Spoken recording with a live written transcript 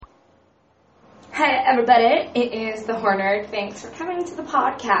Hey everybody, it is the Horner. Thanks for coming to the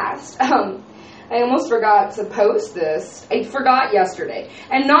podcast. I almost forgot to post this. I forgot yesterday,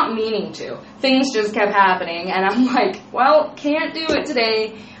 and not meaning to. Things just kept happening, and I'm like, well, can't do it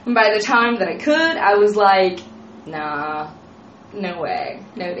today. And by the time that I could, I was like, nah, no way,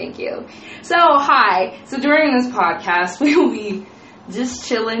 no thank you. So, hi. So during this podcast, we will be just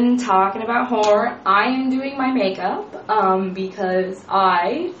chilling, talking about horror. I am doing my makeup, because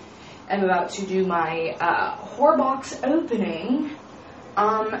I am about to do my horror box opening,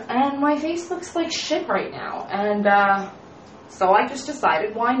 and my face looks like shit right now, and so I just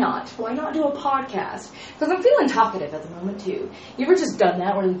decided, why not do a podcast, because I'm feeling talkative at the moment too. You ever just done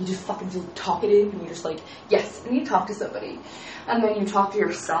that, where you just fucking feel talkative, and you're just like, yes, and you talk to somebody, and then you talk to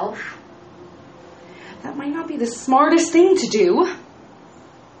yourself? That might not be the smartest thing to do,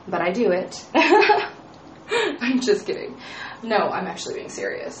 but I do it. I'm just kidding. No, I'm actually being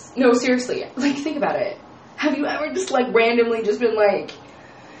serious. No, seriously, like, think about it. Have you ever just, like, randomly just been like,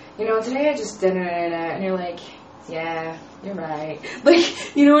 you know, today I just did it, and you're like, yeah, you're right.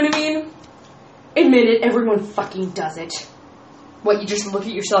 Like, you know what I mean? Admit it, everyone fucking does it. What, you just look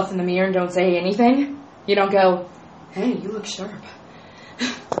at yourself in the mirror and don't say anything? You don't go, hey, you look sharp.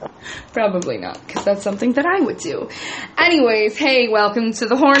 Probably not, because that's something that I would do. Anyways, hey, welcome to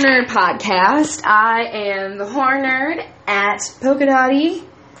the Horror Nerd Podcast. I am the Horror Nerd at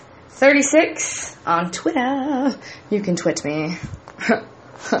Polkadotty36 on Twitter. You can twit me.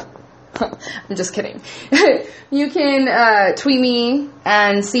 I'm just kidding. You can tweet me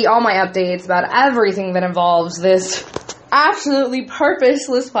and see all my updates about everything that involves this absolutely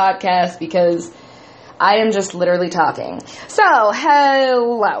purposeless podcast, because I am just literally talking. So,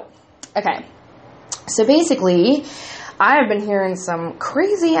 hello. Okay. So basically, I have been hearing some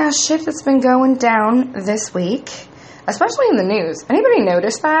crazy ass shit that's been going down this week, especially in the news. Anybody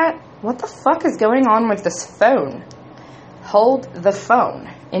notice that? What the fuck is going on with this phone? Hold the phone.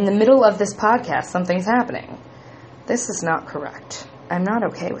 In the middle of this podcast, something's happening. This is not correct. I'm not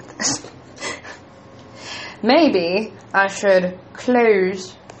okay with this. Maybe I should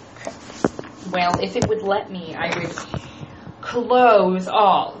close. Well, if it would let me, I would close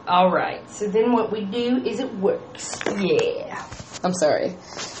all. Alright, so then what we do is it works. Yeah. I'm sorry.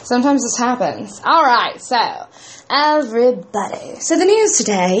 Sometimes this happens. Alright, so, everybody. So the news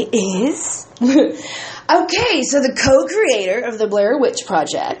today is, okay, so the co-creator of the Blair Witch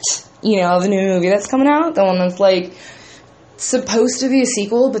Project, you know, the new movie that's coming out, the one that's, like, supposed to be a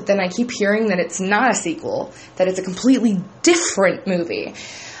sequel, but then I keep hearing that it's not a sequel, that it's a completely different movie.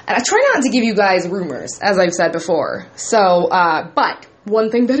 And I try not to give you guys rumors, as I've said before. So, but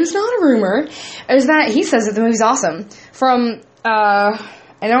one thing that is not a rumor is that he says that the movie's awesome. From, I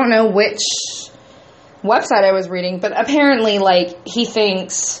don't know which website I was reading, but apparently, like, he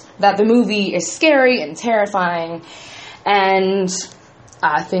thinks that the movie is scary and terrifying, and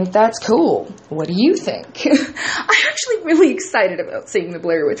I think that's cool. What do you think? I'm actually really excited about seeing the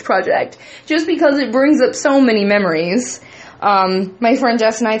Blair Witch Project, just because it brings up so many memories. My friend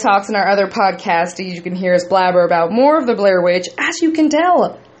Jess and I talked in our other podcast, you can hear us blabber about more of the Blair Witch, as you can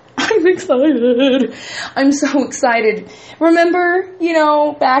tell. I'm excited. I'm so excited. Remember, you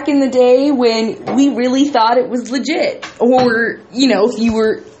know, back in the day when we really thought it was legit? Or, you know, if you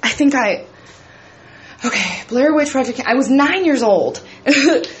were, Blair Witch Project, I was 9 years old.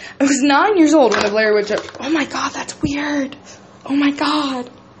 I was 9 years old when the Blair Witch, oh my god, that's weird. Oh my god.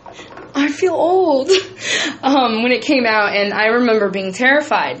 I feel old. When it came out, and I remember being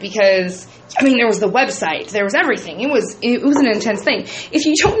terrified because, I mean, there was the website, there was everything. It was an intense thing. If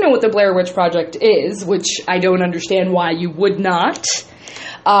you don't know what the Blair Witch Project is, which I don't understand why you would not,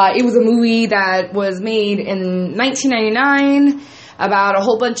 it was a movie that was made in 1999 about a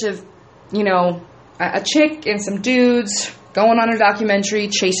whole bunch of, you know, a chick and some dudes going on a documentary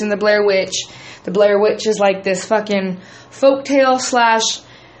chasing the Blair Witch. The Blair Witch is like this fucking folktale /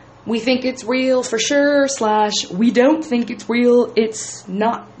 we think it's real for sure / we don't think it's real, it's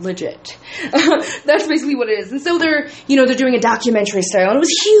not legit. That's basically what it is. And so they're doing a documentary style, and it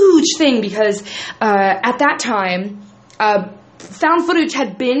was a huge thing because at that time, found footage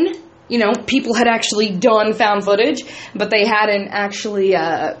had been, you know, people had actually done found footage, but they hadn't actually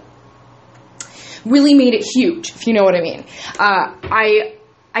really made it huge, if you know what I mean.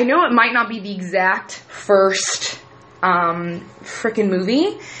 I know it might not be the exact first frickin'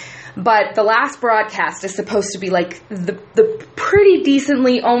 movie, but the last broadcast is supposed to be like the pretty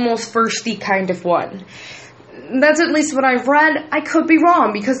decently almost firsty kind of one. That's at least what I've read. I could be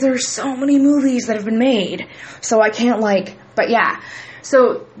wrong because there's so many movies that have been made, so I can't but yeah.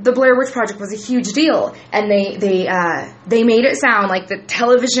 So the Blair Witch Project was a huge deal, and they made it sound like the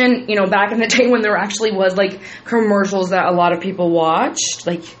television, you know, back in the day when there actually was like commercials that a lot of people watched,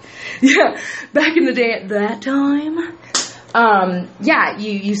 like, yeah, back in the day at that time. Yeah,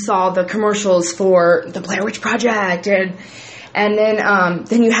 you saw the commercials for the Blair Witch Project, and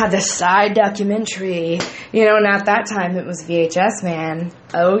then you had the side documentary, you know, and at that time it was VHS, man.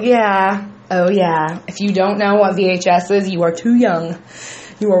 Oh yeah. If you don't know what VHS is, you are too young.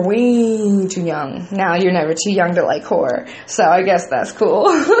 You are way too young. Now you're never too young to like horror, so I guess that's cool.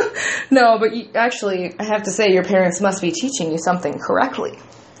 No, but actually, I have to say your parents must be teaching you something correctly.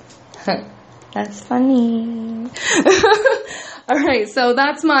 That's funny. Alright, so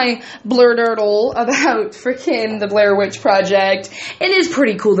that's my blurdirdle about frickin' the Blair Witch Project. It is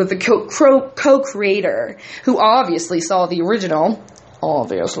pretty cool that the co-creator, who obviously saw the original,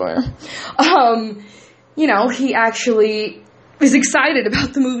 you know, he actually is excited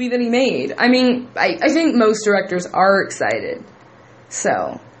about the movie that he made. I mean, I think most directors are excited.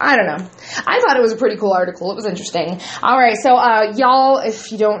 So, I don't know. I thought it was a pretty cool article. It was interesting. Alright, so, y'all,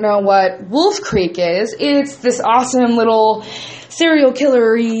 if you don't know what Wolf Creek is, it's this awesome little serial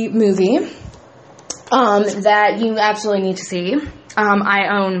killer-y movie, that you absolutely need to see. I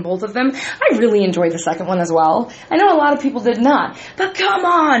own both of them. I really enjoyed the second one as well. I know a lot of people did not. But come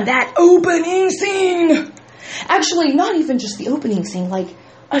on, that opening scene! Actually, not even just the opening scene, like,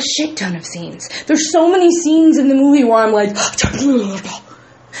 a shit ton of scenes. There's so many scenes in the movie where I'm like,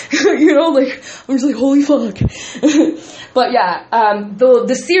 you know, like, I'm just like, holy fuck. But yeah,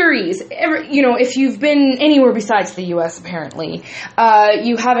 the series, you know, if you've been anywhere besides the US, apparently,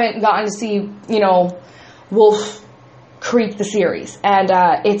 you haven't gotten to see, you know, Wolf Creek, the series, and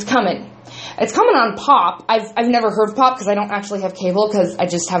it's coming. It's coming on Pop. I've never heard of Pop because I don't actually have cable because I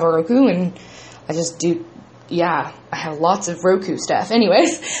just have a Roku and I just do. Yeah, I have lots of Roku stuff.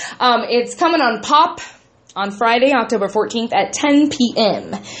 Anyways, it's coming on Pop on Friday, October 14th at 10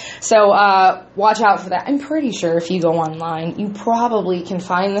 p.m. So watch out for that. I'm pretty sure if you go online, you probably can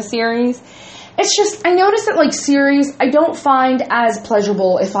find the series. It's just, I noticed that like series, I don't find as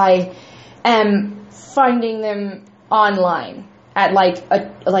pleasurable if I am finding them online at like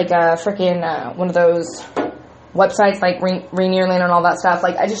a freaking one of those websites like Rainierland and all that stuff.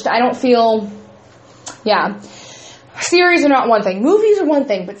 Like I don't feel. Yeah, series are not one thing. Movies are one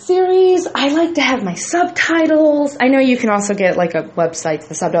thing, but series, I like to have my subtitles. I know you can also get, like, a website for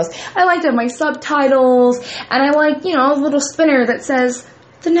the subtitles. I like to have my subtitles, and I like, you know, a little spinner that says,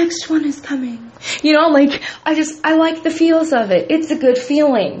 the next one is coming. You know, like, I like the feels of it. It's a good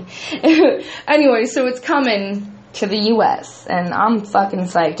feeling. Anyway, so it's coming to the U.S., and I'm fucking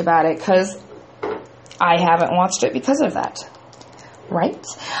psyched about it, because I haven't watched it because of that. Right?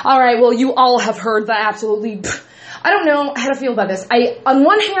 Alright, well, you all have heard the absolutely... I don't know how to feel about this. On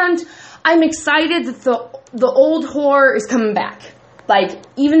one hand, I'm excited that the old horror is coming back. Like,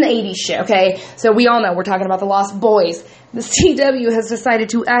 even the 80s shit, okay? So we all know we're talking about The Lost Boys. The CW has decided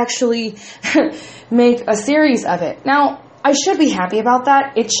to actually make a series of it. Now, I should be happy about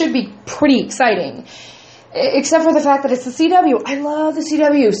that. It should be pretty exciting. Except for the fact that it's the CW. I love the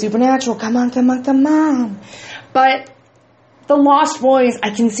CW. Supernatural. Come on. But... The Lost Boys,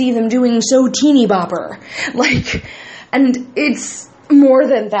 I can see them doing so teeny bopper. Like, and it's more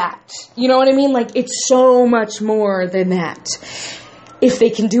than that. You know what I mean? Like, it's so much more than that. If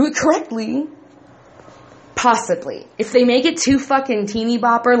they can do it correctly, possibly. If they make it too fucking teeny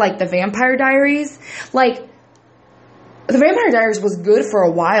bopper, like the Vampire Diaries, like, the Vampire Diaries was good for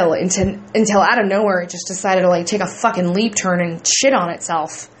a while until out of nowhere it just decided to, like, take a fucking leap turn and shit on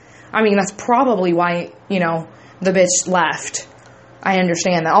itself. I mean, that's probably why, you know, the bitch left. I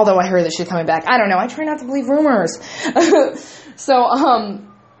understand that. Although I heard that she's coming back. I don't know. I try not to believe rumors. So,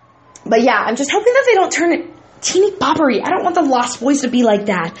 but yeah, I'm just hoping that they don't turn it teeny boppery. I don't want the Lost Boys to be like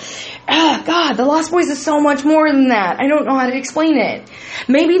that. God, the Lost Boys is so much more than that. I don't know how to explain it.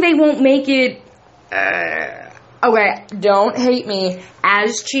 Maybe they won't make it, okay, don't hate me,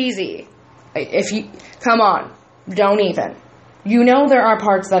 as cheesy. If you, come on, don't even. You know there are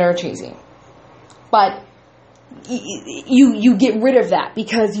parts that are cheesy. But you get rid of that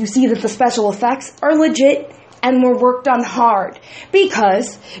because you see that the special effects are legit and were worked on hard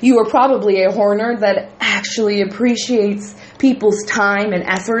because you are probably a horror nerd that actually appreciates people's time and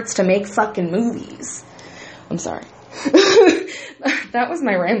efforts to make fucking movies. I'm sorry. That was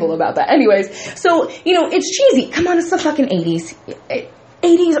my ramble about that. Anyways, so, you know, it's cheesy. Come on, it's the fucking 80s.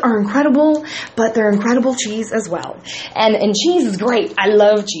 80s are incredible, but they're incredible cheese as well. And cheese is great. I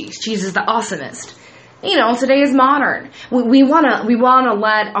love cheese. Cheese is the awesomest. today is modern. We wanna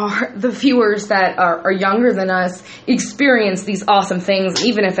let the viewers that are younger than us experience these awesome things,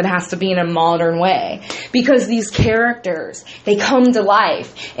 even if it has to be in a modern way. Because these characters, they come to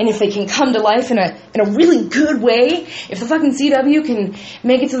life. And if they can come to life in a really good way, if the fucking CW can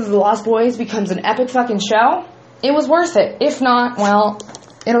make it so that The Lost Boys becomes an epic fucking show, it was worth it. If not, well,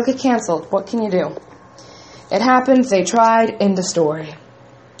 it'll get canceled. What can you do? It happens, they tried, end of story.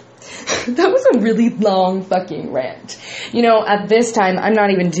 That was a really long fucking rant. At this time, I'm not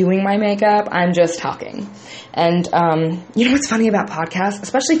even doing my makeup. I'm just talking. And, what's funny about podcasts?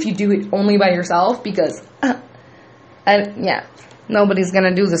 Especially if you do it only by yourself, because, nobody's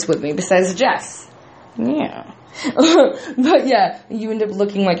gonna do this with me besides Jess. Yeah. But yeah, you end up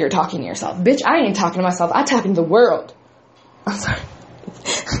looking like you're talking to yourself. Bitch, I ain't talking to myself. I'm talking to the world. I'm sorry.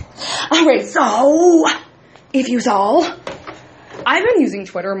 Alright, so, if you saw... I've been using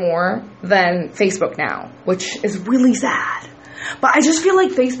Twitter more than Facebook now, which is really sad. But I just feel like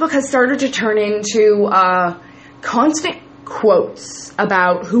Facebook has started to turn into constant quotes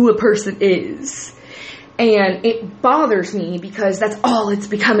about who a person is. And it bothers me because that's all it's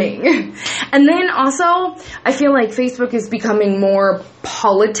becoming. And then also, I feel like Facebook is becoming more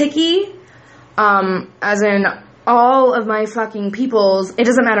politic-y, as in... all of my fucking peoples, it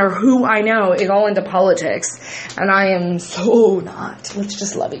doesn't matter who I know, is all into politics. And I am so not. Let's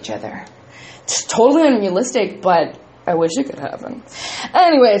just love each other. It's totally unrealistic, but I wish it could happen.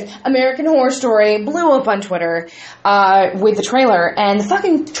 Anyways, American Horror Story blew up on Twitter with the trailer, and the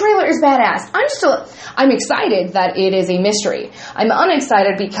fucking trailer is badass. I'm excited that it is a mystery. I'm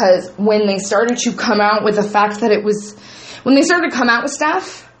unexcited because when they started to come out with the fact that when they started to come out with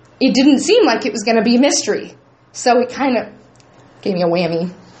stuff, it didn't seem like it was going to be a mystery. So it kind of gave me a whammy.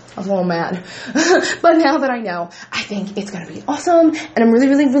 I was a little mad. But now that I know, I think it's going to be awesome. And I'm really,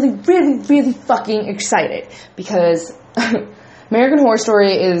 really, really, really, really fucking excited. Because American Horror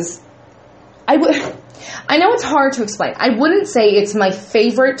Story is... I know it's hard to explain. I wouldn't say it's my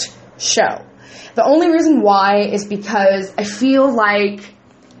favorite show. The only reason why is because I feel like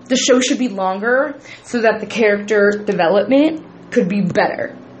the show should be longer so that the character development could be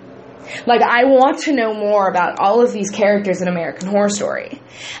better. Like, I want to know more about all of these characters in American Horror Story.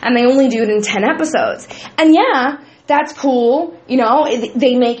 And they only do it in 10 episodes. And yeah, that's cool.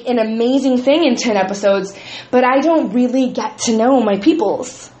 They make an amazing thing in 10 episodes. But I don't really get to know my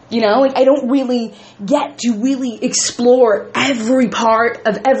peoples. I don't really get to really explore every part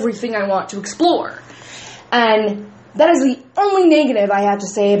of everything I want to explore. And that is the only negative I have to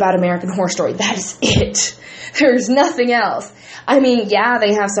say about American Horror Story. That is it. There's nothing else. I mean, yeah,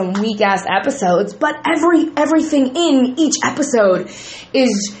 they have some weak-ass episodes, but everything in each episode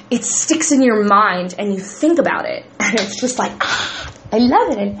it sticks in your mind, and you think about it, and it's just like, I love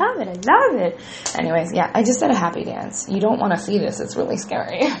it, I love it, I love it. Anyways, yeah, I just did a happy dance. You don't want to see this, it's really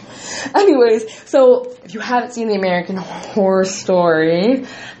scary. Anyways, so, if you haven't seen the American Horror Story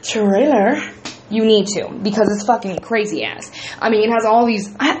trailer, you need to, because it's fucking crazy-ass. I mean, it has all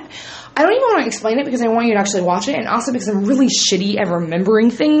these... I don't even want to explain it because I want you to actually watch it, and also because I'm really shitty at remembering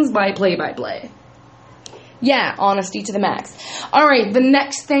things by play-by-play. Yeah, honesty to the max. Alright, the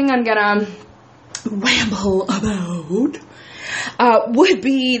next thing I'm gonna ramble about would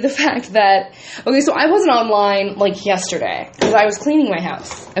be the fact that, okay, so I wasn't online, yesterday, because I was cleaning my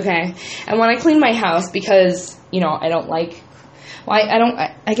house, okay? And when I clean my house, because, I don't like... Well,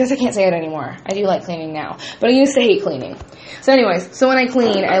 I guess I can't say it anymore. I do like cleaning now. But I used to hate cleaning. So anyways, so when I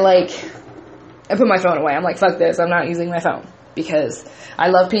clean, I put my phone away. I'm like, fuck this, I'm not using my phone. Because I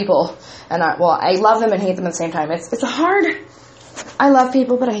love people. And I love them and hate them at the same time. It's hard. I love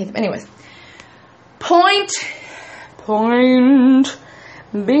people, but I hate them. Anyways. Point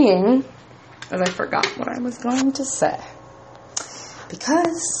being, as I forgot what I was going to say.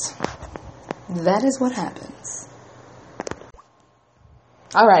 Because that is what happens.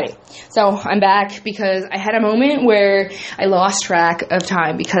 Alrighty, so I'm back because I had a moment where I lost track of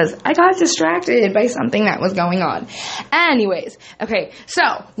time because I got distracted by something that was going on. Anyways, okay, so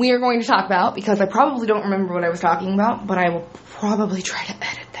we are going to talk about, because I probably don't remember what I was talking about, but I will probably try to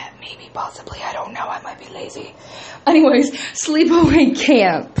edit that, maybe, possibly, I don't know, I might be lazy. Anyways, sleepaway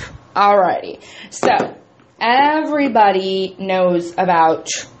camp. Alrighty, so everybody knows about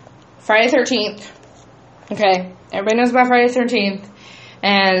Friday the 13th, okay? Everybody knows about Friday the 13th.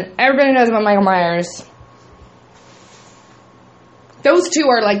 And everybody knows about Michael Myers. Those two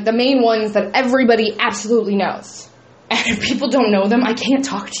are the main ones that everybody absolutely knows. And if people don't know them, I can't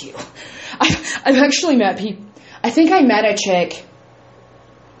talk to you. I've actually met people. I think I met a chick.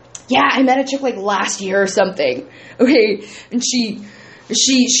 Yeah, I met a chick last year or something. Okay, and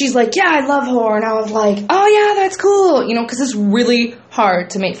she's like, yeah, I love horror. And I was like, oh, yeah, that's cool. You know, because it's really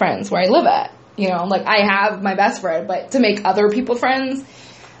hard to make friends where I live at. You know, like, I have my best friend, but to make other people friends,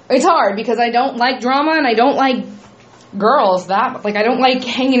 it's hard because I don't like drama and I don't like girls that, like, I don't like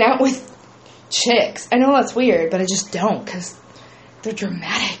hanging out with chicks. I know that's weird, but I just don't because they're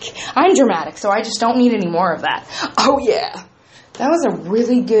dramatic. I'm dramatic, so I just don't need any more of that. Oh, yeah. That was a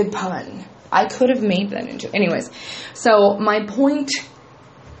really good pun. I could have made that into... Anyways, so my point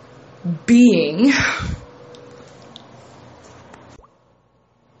being...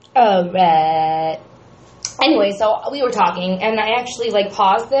 Alright. Anyway, so we were talking, and I actually, like,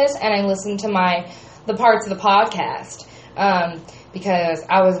 paused this, and I listened to the parts of the podcast, because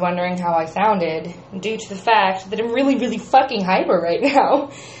I was wondering how I sounded, due to the fact that I'm really, really fucking hyper right now.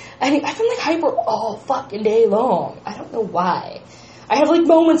 And I've been, like, hyper all fucking day long. I don't know why. I have, like,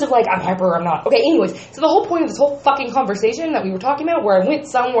 moments of, like, I'm hyper or I'm not. Okay, anyways, so the whole point of this whole fucking conversation that we were talking about, where I went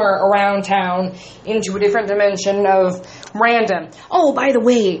somewhere around town into a different dimension of random. Oh, by the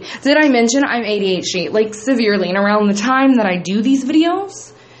way, did I mention I'm ADHD, like, severely, and around the time that I do these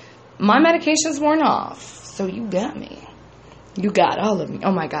videos, my medication's worn off, so you got me. You got all of me.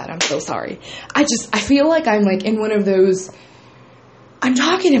 Oh my God, I'm so sorry. I feel like I'm, like, in one of those, I'm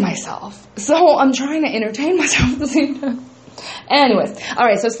talking to myself, so I'm trying to entertain myself at the same time. Anyways,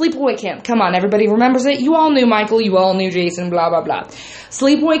 alright, so Sleepaway Camp. Come on, everybody remembers it. You all knew Michael, you all knew Jason, blah, blah, blah.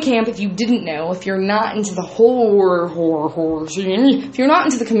 Sleepaway Camp, if you didn't know, if you're not into the horror scene, if you're not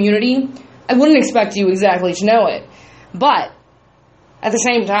into the community, I wouldn't expect you exactly to know it. But, at the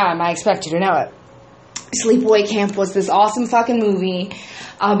same time, I expect you to know it. Sleepaway Camp was this awesome fucking movie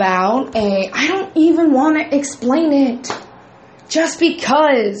about I don't even want to explain it. Just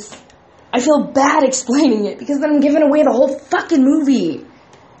because I feel bad explaining it, because then I'm giving away the whole fucking movie.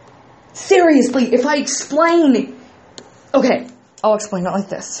 Seriously, if I explain... Okay, I'll explain it like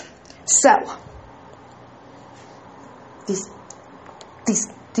this. So,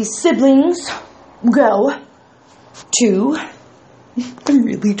 these siblings go to... I'm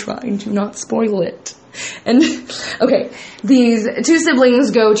really trying to not spoil it. And, okay, these two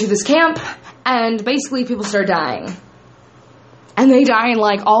siblings go to this camp, and basically people start dying. And they die in,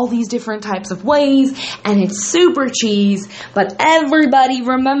 like, all these different types of ways, and it's super cheese, but everybody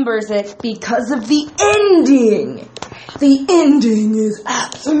remembers it because of the ending. The ending is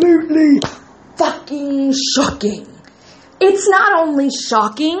absolutely fucking shocking. It's not only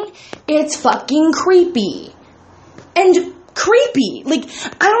shocking, it's fucking creepy. And creepy. Like,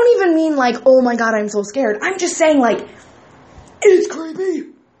 I don't even mean, like, oh my God, I'm so scared. I'm just saying, like, it's creepy.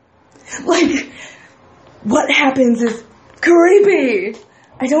 Like, what happens is creepy.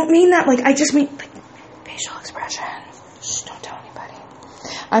 I don't mean that, like, I just mean, like, facial expression. Shh, don't tell anybody.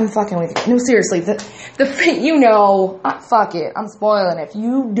 I'm fucking with you. No, seriously, the thing, you know, fuck it, I'm spoiling it. If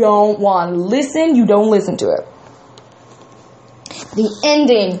you don't want to listen, you don't listen to it. The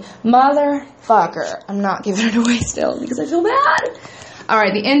ending, motherfucker. I'm not giving it away still, because I feel bad.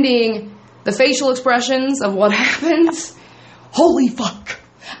 Alright, the ending, the facial expressions of what happens, holy fuck.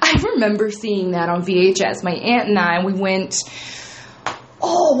 I remember seeing that on VHS. My aunt and I, we went,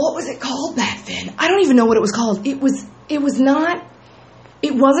 what was it called back then? I don't even know what it was called. It wasn't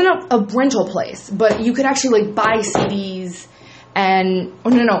a rental place, but you could actually, like, buy CDs and,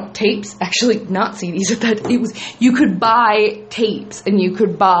 tapes, actually, not CDs, you could buy tapes and you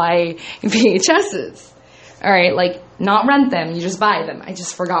could buy VHSs. Alright, like, not rent them, you just buy them. I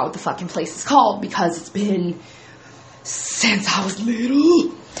just forgot what the fucking place is called because it's been since I was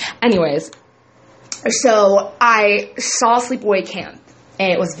little. Anyways, so I saw Sleepaway Camp,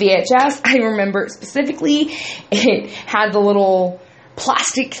 and it was VHS. I remember specifically, it had the little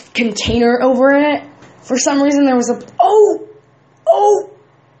plastic container over it. For some reason, there was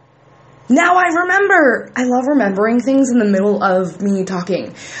now I remember. I love remembering things in the middle of me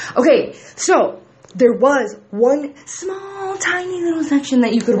talking. Okay, so there was one small, tiny little section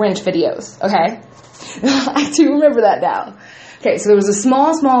that you could rent videos, okay? I do remember that now. Okay, so there was a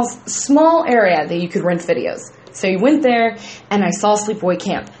small area that you could rent videos. So you went there, and I saw Sleepaway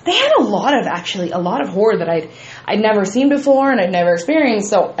Camp. They had a lot of horror that I'd never seen before, and I'd never experienced,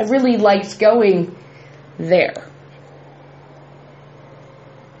 so I really liked going there.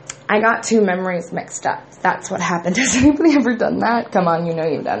 I got two memories mixed up. That's what happened. Has anybody ever done that? Come on, you know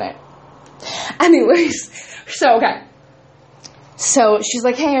you've done it. Anyways, so, okay. So she's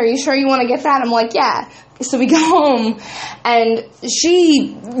like, hey, are you sure you want to get that? I'm like, yeah. So we go home, and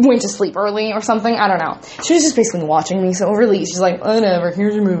she went to sleep early or something. I don't know. She was just basically watching me, so really, she's like, whatever,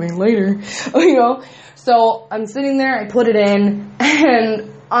 here's your movie, later. You know? So I'm sitting there, I put it in,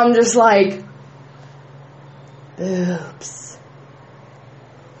 and I'm just like, oops.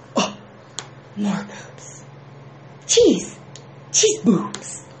 more boobs. Cheese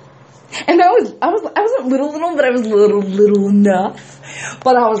boobs. And I wasn't little, but I was little enough.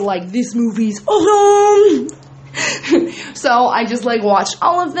 But I was like, this movie's awesome. So I just like watched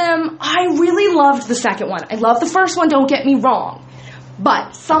all of them. I really loved the second one. I loved the first one, don't get me wrong.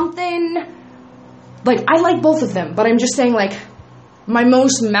 But something, like, I like both of them. But I'm just saying, like, my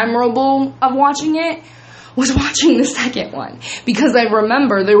most memorable of watching it was watching the second one. Because I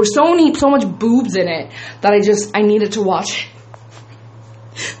remember there was so much boobs in it that I needed to watch it.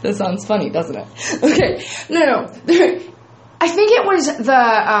 That sounds funny, doesn't it? Okay, no. I think it was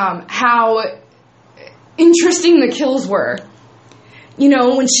the, how interesting the kills were. You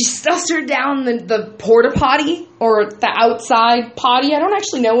know, when she stuffs her down the porta potty, or the outside potty, I don't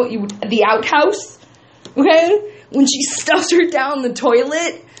actually know the outhouse, okay? When she stuffs her down the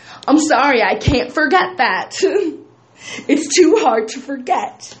toilet, I'm sorry, I can't forget that. It's too hard to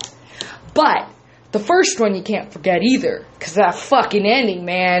forget. But the first one you can't forget either, because that fucking ending,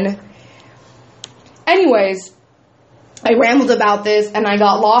 man. Anyways, I rambled about this, and I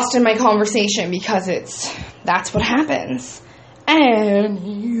got lost in my conversation, because that's what happens.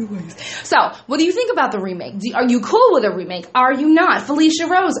 Anyways. So, what do you think about the remake? Are you cool with a remake? Are you not? Felicia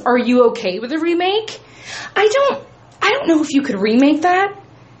Rose, are you okay with a remake? I don't know if you could remake that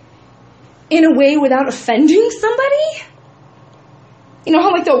in a way without offending somebody. You know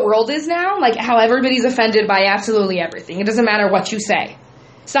how, like, the world is now? Like, how everybody's offended by absolutely everything. It doesn't matter what you say.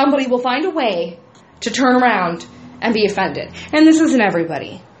 Somebody will find a way to turn around and be offended. And this isn't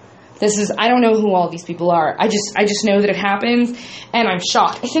everybody. I don't know who all these people are. I just know that it happens, and I'm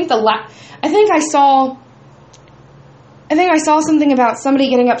shocked. I think I saw something about somebody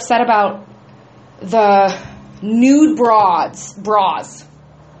getting upset about the nude bras.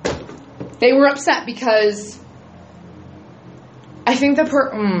 They were upset because I think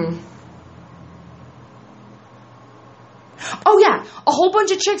oh yeah, a whole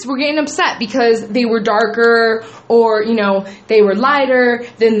bunch of chicks were getting upset because they were darker, or, you know, they were lighter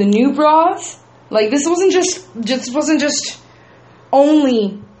than the nude bras. Like, this was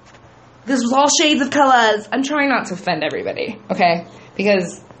all shades of colors. I'm trying not to offend everybody, okay?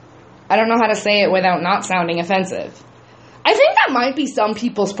 Because I don't know how to say it without not sounding offensive. I think that might be some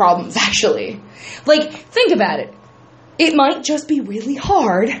people's problems, actually. Like, think about it. It might just be really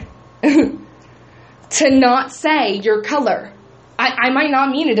hard to not say your color. I might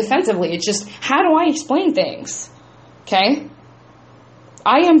not mean it offensively. It's just, how do I explain things? Okay?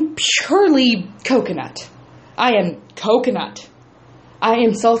 I am purely coconut. I am coconut. I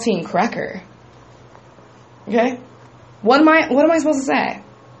am saltine cracker. Okay? What am I supposed to say?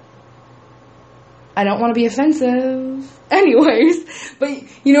 I don't want to be offensive. Anyways, but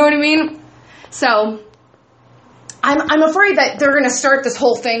you know what I mean? So, I'm afraid that they're going to start this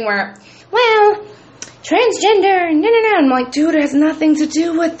whole thing where, well, transgender, no. I'm like, dude, it has nothing to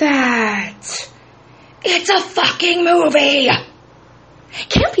do with that. It's a fucking movie.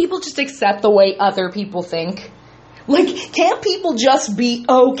 Can't people just accept the way other people think? Like, can't people just be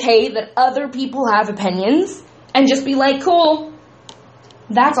okay that other people have opinions? And just be like, cool.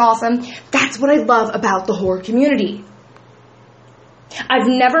 That's awesome. That's what I love about the horror community. I've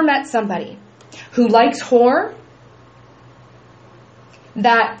never met somebody who likes horror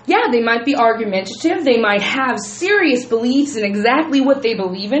that, yeah, they might be argumentative, they might have serious beliefs in exactly what they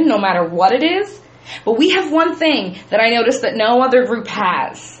believe in, no matter what it is, but we have one thing that I noticed that no other group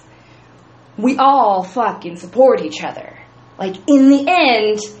has. We all fucking support each other. Like, in the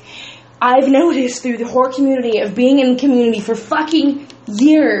end, I've noticed through the horror community of being in the community for fucking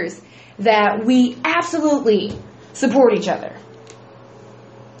years that we absolutely support each other.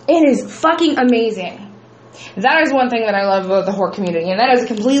 It is fucking amazing. That is one thing that I love about the horror community, and that is a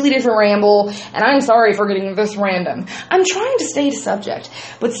completely different ramble, and I'm sorry for getting this random. I'm trying to stay to subject,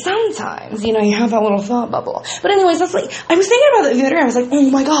 but sometimes, you know, you have that little thought bubble. But anyways, that's like, I was thinking about it the other day, I was like, oh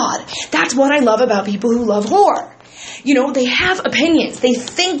my god, that's what I love about people who love horror. You know, they have opinions. They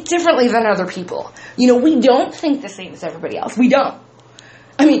think differently than other people. You know, we don't think the same as everybody else. We don't.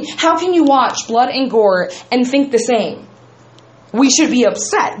 I mean, how can you watch blood and gore and think the same? We should be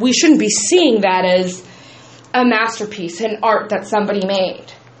upset. We shouldn't be seeing that as a masterpiece, an art that somebody made.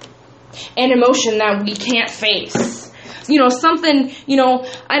 An emotion that we can't face. You know, something, you know,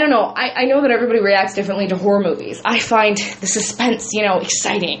 I don't know. I know that everybody reacts differently to horror movies. I find the suspense, you know,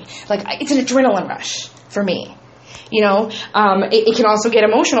 exciting. Like, it's an adrenaline rush for me. You know, it can also get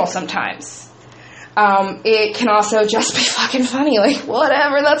emotional sometimes. It can also just be fucking funny. Like,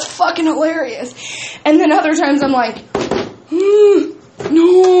 whatever, that's fucking hilarious. And then other times I'm like,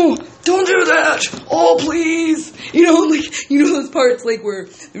 no, don't do that. Oh, please. You know, like, you know those parts, like, where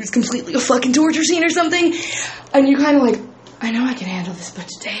there's completely a fucking torture scene or something? And you're kind of like, I know I can handle this, but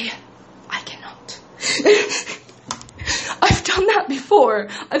today, I cannot. I've done that before.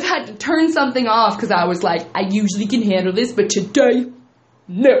 I've had to turn something off because I was like, I usually can handle this, but today,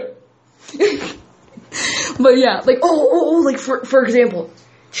 no. But yeah, like, like, for example,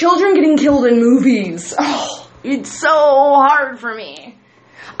 children getting killed in movies. Oh, it's so hard for me.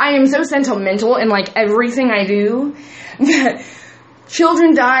 I am so sentimental in, like, everything I do that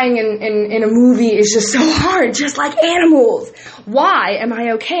children dying in a movie is just so hard, just like animals. Why am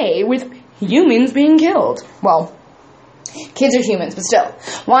I okay with humans being killed? Well, kids are humans, but still.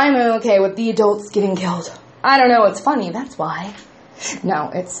 Why am I okay with the adults getting killed? I don't know, it's funny, that's why. No,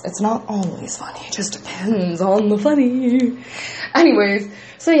 it's not always funny. It just depends on the funny. Anyways,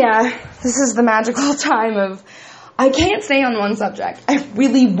 so yeah, this is the magical time of, I can't stay on one subject. I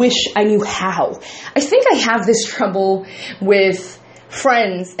really wish I knew how. I think I have this trouble with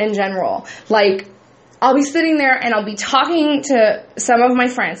friends in general. Like, I'll be sitting there and I'll be talking to some of my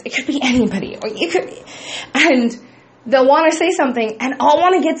friends. It could be anybody, or it could be, and they'll want to say something, and I'll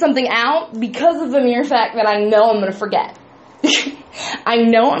want to get something out because of the mere fact that I know I'm going to forget. I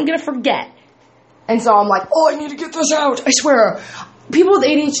know I'm going to forget. And so I'm like, oh, I need to get this out. I swear, people with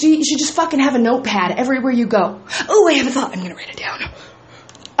ADHD, you should just fucking have a notepad everywhere you go. Oh, I have a thought. I'm going to write it down.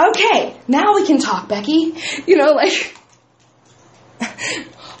 Okay, now we can talk, Becky. You know, like,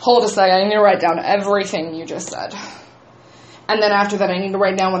 hold a second. I need to write down everything you just said. And then after that, I need to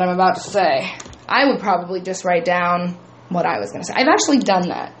write down what I'm about to say. I would probably just write down what I was going to say. I've actually done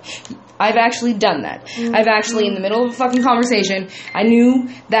that. I've actually, in the middle of a fucking conversation, I knew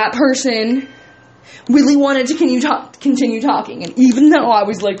that person really wanted to continue talking. And even though I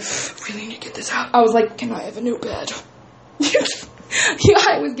was like, really need to get this out, I was like, can I have a notepad?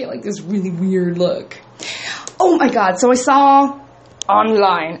 I always get like this really weird look. Oh my god, so I saw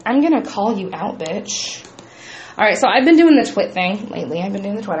online, I'm going to call you out, bitch. Alright, so I've been doing the twit thing lately. I've been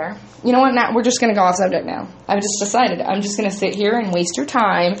doing the Twitter. You know what? Now we're just going to go off subject now. I've just decided I'm just going to sit here and waste your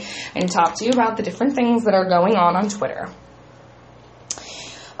time and talk to you about the different things that are going on Twitter.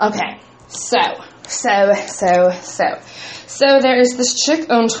 Okay, so there is this chick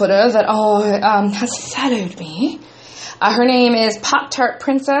on Twitter that has followed me. Her name is Pop-Tart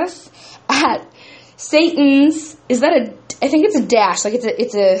Princess at Satan's. Is that I think it's a dash. Like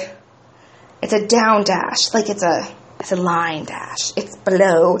it's a down dash. Like it's a line dash. It's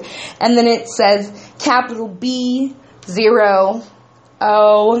below. And then it says capital B, 0,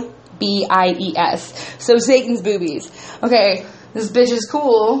 O, B-I-E-S. So Satan's boobies. Okay, this bitch is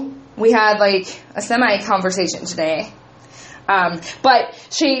cool. We had like a semi-conversation today. But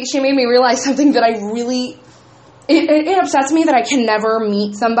she made me realize something that I really, it upsets me that I can never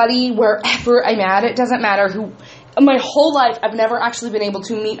meet somebody wherever I'm at. It doesn't matter who. My whole life, I've never actually been able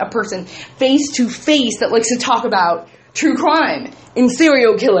to meet a person face to face that likes to talk about true crime and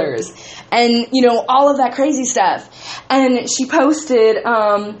serial killers and, you know, all of that crazy stuff. And she posted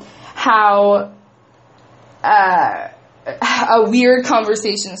how a weird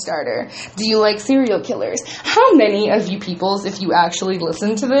conversation starter. Do you like serial killers? How many of you peoples, if you actually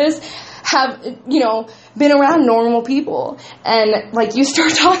listen to this, have, you know, been around normal people, and, like, you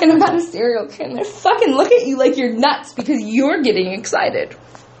start talking about a serial killer, and they fucking look at you like you're nuts because you're getting excited.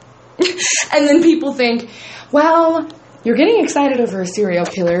 And then people think, well, you're getting excited over a serial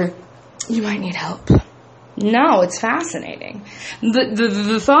killer, you might need help. No, it's fascinating.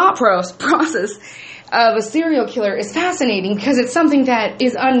 The thought process of a serial killer is fascinating because it's something that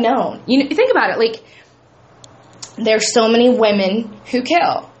is unknown. You know, think about it, like, there's so many women who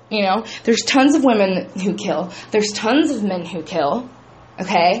kill. You know, there's tons of women who kill. There's tons of men who kill.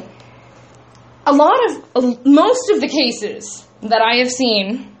 Okay? Most of the cases that I have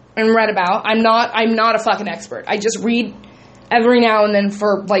seen and read about, I'm not a fucking expert. I just read every now and then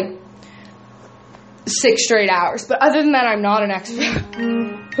for, like, 6 straight hours. But other than that, I'm not an expert.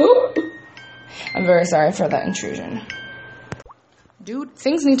 I'm very sorry for that intrusion. Dude,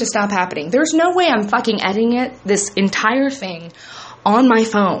 things need to stop happening. There's no way I'm fucking editing this entire thing on my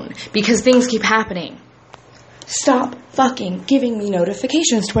phone because things keep happening. Stop fucking giving me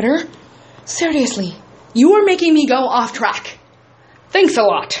notifications, Twitter. Seriously, you are making me go off track. Thanks a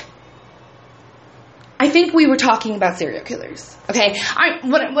lot. I think we were talking about serial killers. Okay,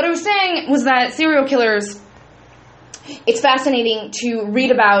 what I was saying was that serial killers, it's fascinating to read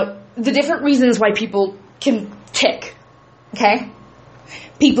about the different reasons why people can tick. Okay?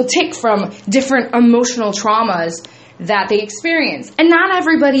 People tick from different emotional traumas that they experience. And not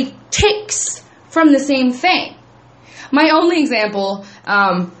everybody ticks from the same thing. My only example,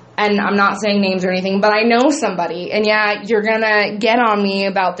 and I'm not saying names or anything, but I know somebody, and yeah, you're gonna get on me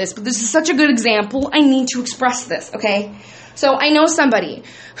about this, but this is such a good example, I need to express this, okay? So I know somebody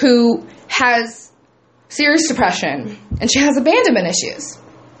who has serious depression, and she has abandonment issues.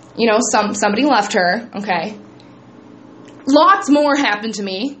 You know, somebody left her, okay? Lots more happened to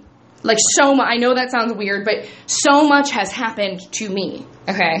me. Like, so much. I know that sounds weird, but so much has happened to me,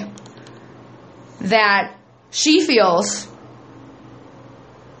 okay? That she feels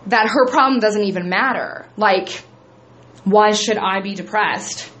that her problem doesn't even matter. Like, why should I be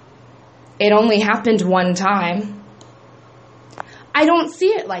depressed? It only happened one time. I don't see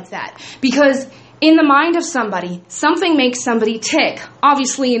it like that. Because in the mind of somebody, something makes somebody tick.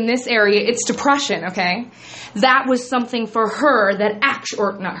 Obviously, in this area, it's depression, okay? That was something for her that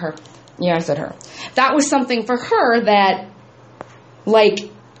or not her. Yeah, I said her. That was something for her that, like,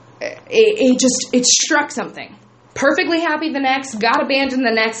 it struck something. Perfectly happy the next, got abandoned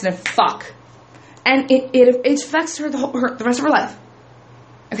the next, and fuck. And it affects her the rest of her life.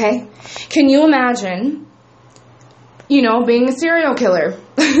 Okay? Can you imagine, you know, being a serial killer?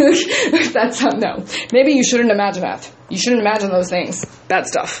 No. Maybe you shouldn't imagine that. You shouldn't imagine those things. Bad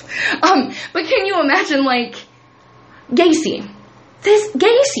stuff. But can you imagine, like, Gacy? This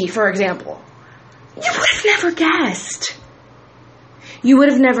Gacy, for example. You would have never guessed. You would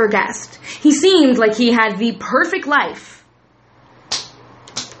have never guessed. He seemed like he had the perfect life.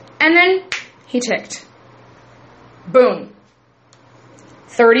 And then he ticked. Boom.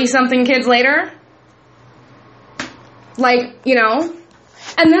 30-something kids later. Like, you know.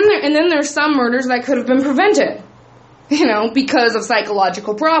 And then there's some murders that could have been prevented. You know, because of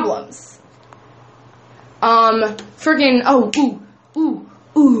psychological problems.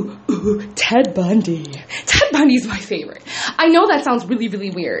 Ted Bundy. Ted Bundy's my favorite. I know that sounds really, really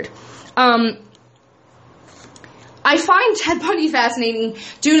weird. I find Ted Bundy fascinating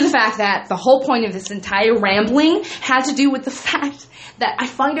due to the fact that the whole point of this entire rambling had to do with the fact that I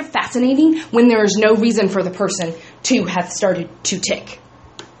find it fascinating when there is no reason for the person to have started to tick.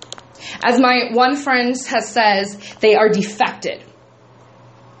 As my one friend says, they are defected.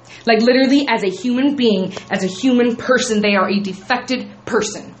 Like, literally, as a human being, as a human person, they are a defected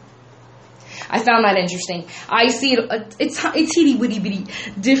person. I found that interesting. I see it, it's itty-bitty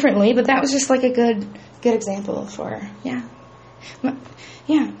differently, but that was just like a good example for, yeah.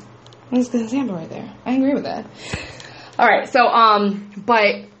 Yeah, that's a good example right there. I agree with that. Alright, so,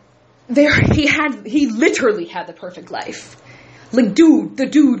 but he literally had the perfect life. Like, the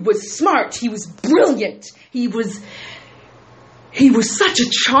dude was smart. He was brilliant. He was such a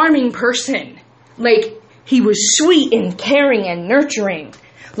charming person. Like, he was sweet and caring and nurturing.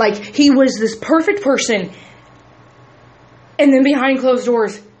 Like, he was this perfect person. And then behind closed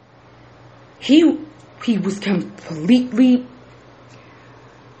doors, he was completely...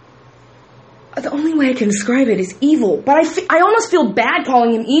 The only way I can describe it is evil. But I almost feel bad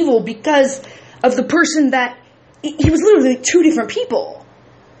calling him evil because of the person that... He was literally two different people.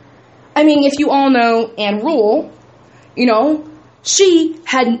 I mean, if you all know Anne Rule, you know, he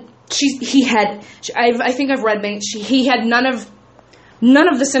had none of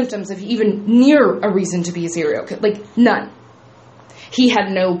the symptoms of even near a reason to be a serial killer. Like, none. He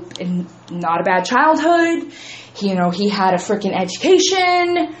had not a bad childhood. He had a freaking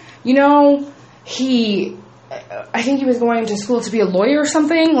education. You know, I think he was going to school to be a lawyer or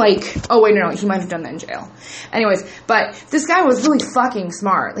something. Like, oh wait, no, he might have done that in jail. Anyways, but this guy was really fucking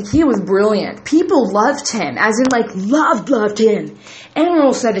smart. Like, he was brilliant. People loved him, as in, like, loved him. Anne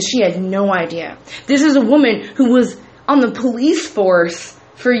Rule said that she had no idea. This is a woman who was on the police force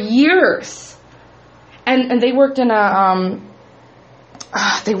for years. And they worked in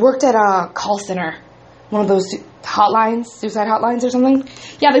they worked at a call center. One of those hotlines, suicide hotlines or something.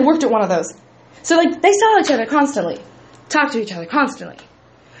 Yeah, they worked at one of those. So, like, they saw each other constantly. Talked to each other constantly.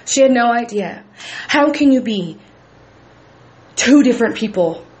 She had no idea. How can you be two different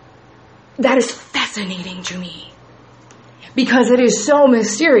people? That is fascinating to me. Because it is so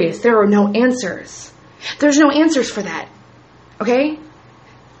mysterious. There are no answers. There's no answers for that. Okay?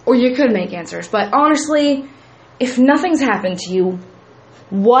 Or you could make answers. But honestly, if nothing's happened to you,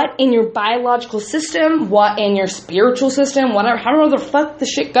 what in your biological system, what in your spiritual system, whatever, however the fuck the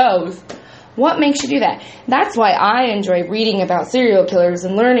shit goes, what makes you do that? That's why I enjoy reading about serial killers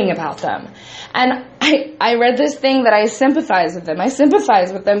and learning about them. And I read this thing that I sympathize with them. I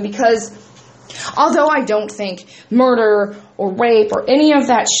sympathize with them because although I don't think murder or rape or any of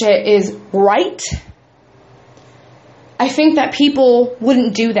that shit is right, I think that people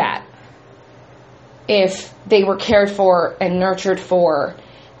wouldn't do that if they were cared for and nurtured for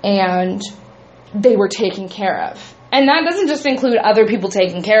and they were taken care of. And that doesn't just include other people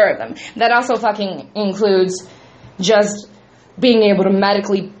taking care of them. That also fucking includes just being able to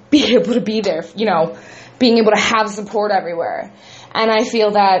medically be able to be there, you know, being able to have support everywhere. And I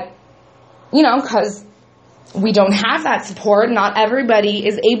feel that, you know, because we don't have that support, not everybody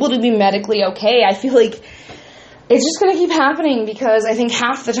is able to be medically okay. I feel like it's just going to keep happening because I think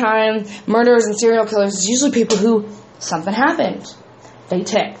half the time murderers and serial killers is usually people who something happened. They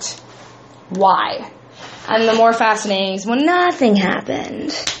ticked. Why? And the more fascinating is when nothing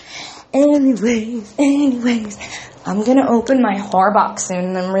happened. Anyways, I'm going to open my horror box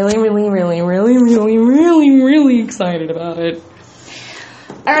soon, and I'm really excited about it.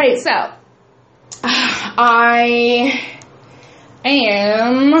 Alright, so I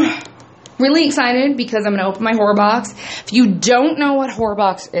am really excited because I'm going to open my horror box. If you don't know what horror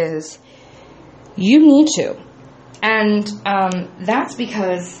box is, you need to. And that's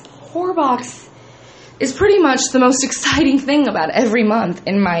because horror box is pretty much the most exciting thing about every month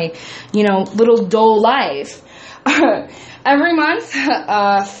in my, you know, little dull life. Every month,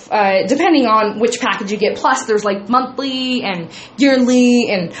 depending on which package you get, plus there's like monthly and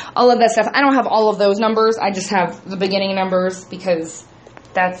yearly and all of that stuff. I don't have all of those numbers. I just have the beginning numbers because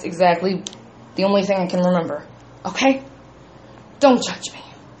that's exactly the only thing I can remember. Okay? Don't judge me.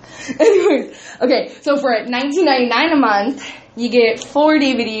 Anyways, okay, so for $19.99 a month, you get 4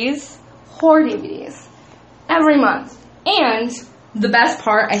 DVDs, every month. And the best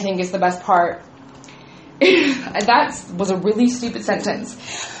part, I think is the best part, that was a really stupid sentence.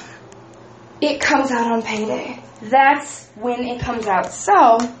 It comes out on payday. That's when it comes out.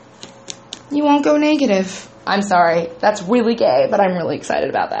 So, you won't go negative. I'm sorry. That's really gay, but I'm really excited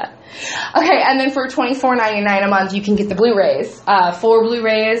about that. Okay, and then for $24.99 a month, you can get the Blu-rays. 4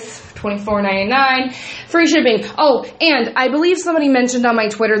 Blu-rays, $24.99, free shipping. Oh, and I believe somebody mentioned on my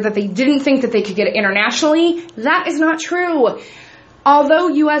Twitter that they didn't think that they could get it internationally. That is not true. Although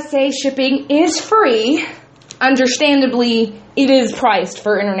USA shipping is free, understandably, it is priced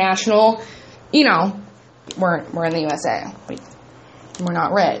for international. You know, we're in the USA. We're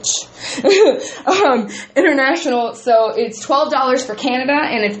not rich. International, so it's $12 for Canada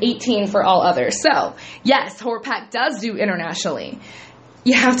and it's $18 for all others. So, yes, Horror Pack does do internationally.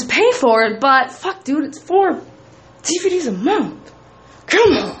 You have to pay for it, but fuck, dude, it's 4 DVDs a month.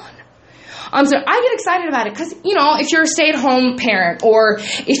 Come on. So I get excited about it because, you know, if you're a stay-at-home parent or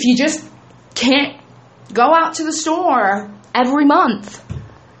if you just can't go out to the store every month,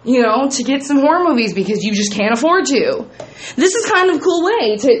 you know, to get some horror movies because you just can't afford to. This is kind of a cool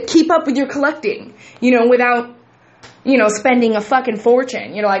way to keep up with your collecting, you know, without, you know, spending a fucking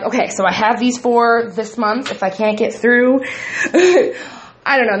fortune. You're like, okay, so I have these 4 this month. If I can't get through,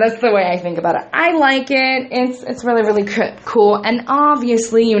 I don't know. That's the way I think about it. I like it. It's really cool. And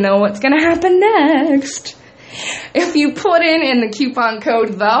obviously, you know what's going to happen next. If you put in the coupon code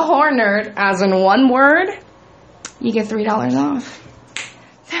TheHorrorNerd, as in one word, you get $3 off.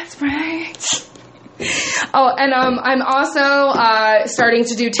 That's right. Oh, and I'm also starting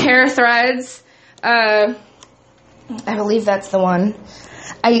to do Terror Threads. I believe that's the one.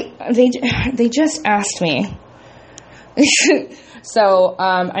 They just asked me. So,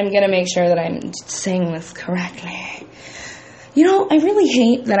 I'm going to make sure that I'm saying this correctly. You know, I really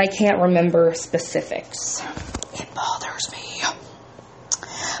hate that I can't remember specifics. It bothers me.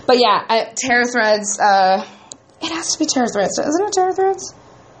 But yeah, Terror Threads, it has to be Terror Threads. Isn't it Terror Threads?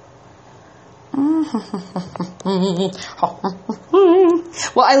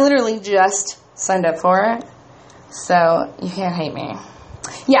 Well, I literally just signed up for it. So, you can't hate me.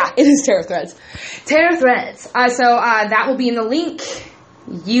 Yeah, it is Terror Threads. Terror Threads. So that will be in the link.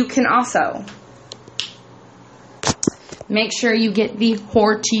 You can also make sure you get the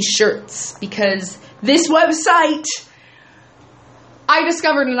horror t-shirts because this website I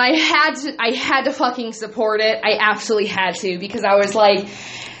discovered and I had to fucking support it. I absolutely had to because I was like,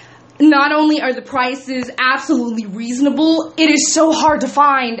 not only are the prices absolutely reasonable, it is so hard to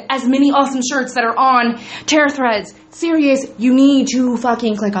find as many awesome shirts that are on Terror Threads. Serious, you need to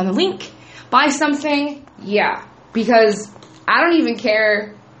fucking click on the link. Buy something, yeah. Because I don't even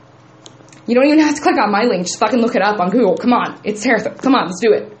care. You don't even have to click on my link. Just fucking look it up on Google. Come on, it's Terror Threads. Come on, let's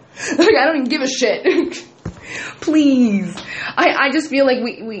do it. Like, I don't even give a shit. Please. I just feel like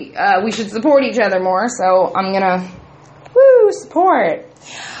we should support each other more, so I'm gonna support.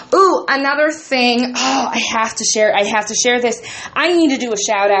 Ooh, another thing. Oh, I have to share this. I need to do a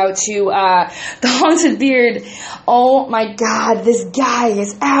shout out to the Haunted Beard. Oh my god, this guy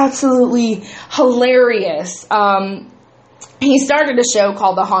is absolutely hilarious. He started a show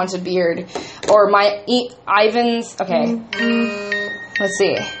called The Haunted Beard, or Ivan's. Okay, let's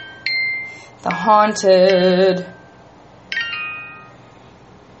see. The Haunted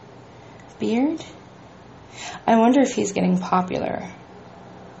Beard? I wonder if he's getting popular.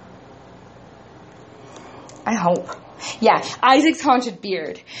 I hope. Yeah, Isaac's Haunted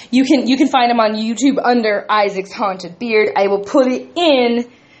Beard. You can find him on YouTube under Isaac's Haunted Beard. I will put it in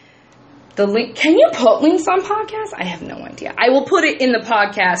the link. Can you put links on podcasts? I have no idea. I will put it in the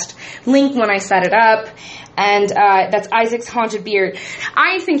podcast link when I set it up. And that's Isaac's Haunted Beard.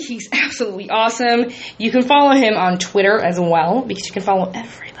 I think he's absolutely awesome. You can follow him on Twitter as well, because you can follow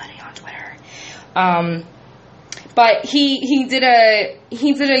everybody on Twitter. But he did a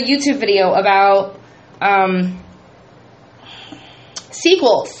YouTube video about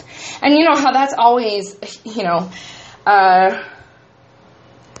sequels. And you know how that's always,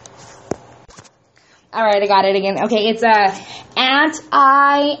 alright, I got it again. Okay, it's at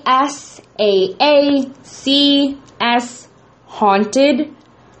ISAACS Haunted,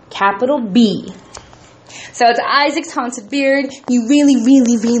 capital B. So it's Isaac's Haunted Beard. You really,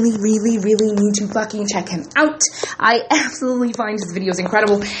 really, really, really, really need to fucking check him out. I absolutely find his videos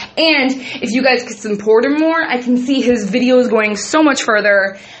incredible. And if you guys could support him more, I can see his videos going so much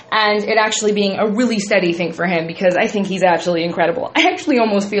further and it actually being a really steady thing for him, because I think he's absolutely incredible. I actually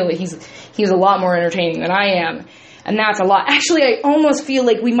almost feel like he's a lot more entertaining than I am. And that's a lot. Actually, I almost feel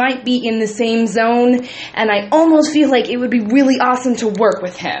like we might be in the same zone, and I almost feel like it would be really awesome to work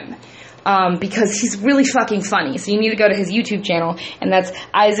with him. Because he's really fucking funny. So you need to go to his YouTube channel, and that's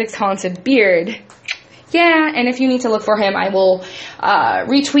Isaac's Haunted Beard. Yeah, and if you need to look for him, I will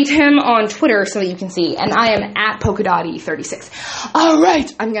retweet him on Twitter so that you can see. And I am at Polkadotty36.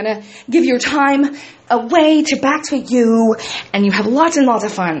 Alright, I'm gonna give your time away back to you, and you have lots and lots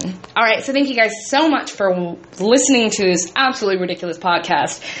of fun. Alright, so thank you guys so much for listening to this absolutely ridiculous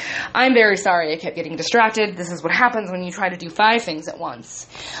podcast. I'm very sorry I kept getting distracted. This is what happens when you try to do 5 things at once.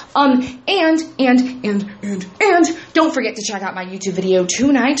 And don't forget to check out my YouTube video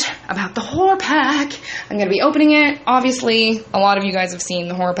tonight about the horror pack. I'm going to be opening it. Obviously, a lot of you guys have seen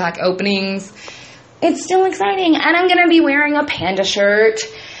the horror pack openings. It's still exciting, and I'm going to be wearing a panda shirt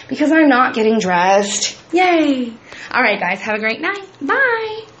because I'm not getting dressed. Yay! Alright guys, have a great night.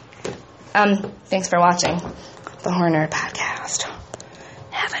 Bye! Thanks for watching the Horror Nerd Podcast.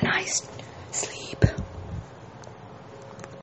 Have a nice sleep.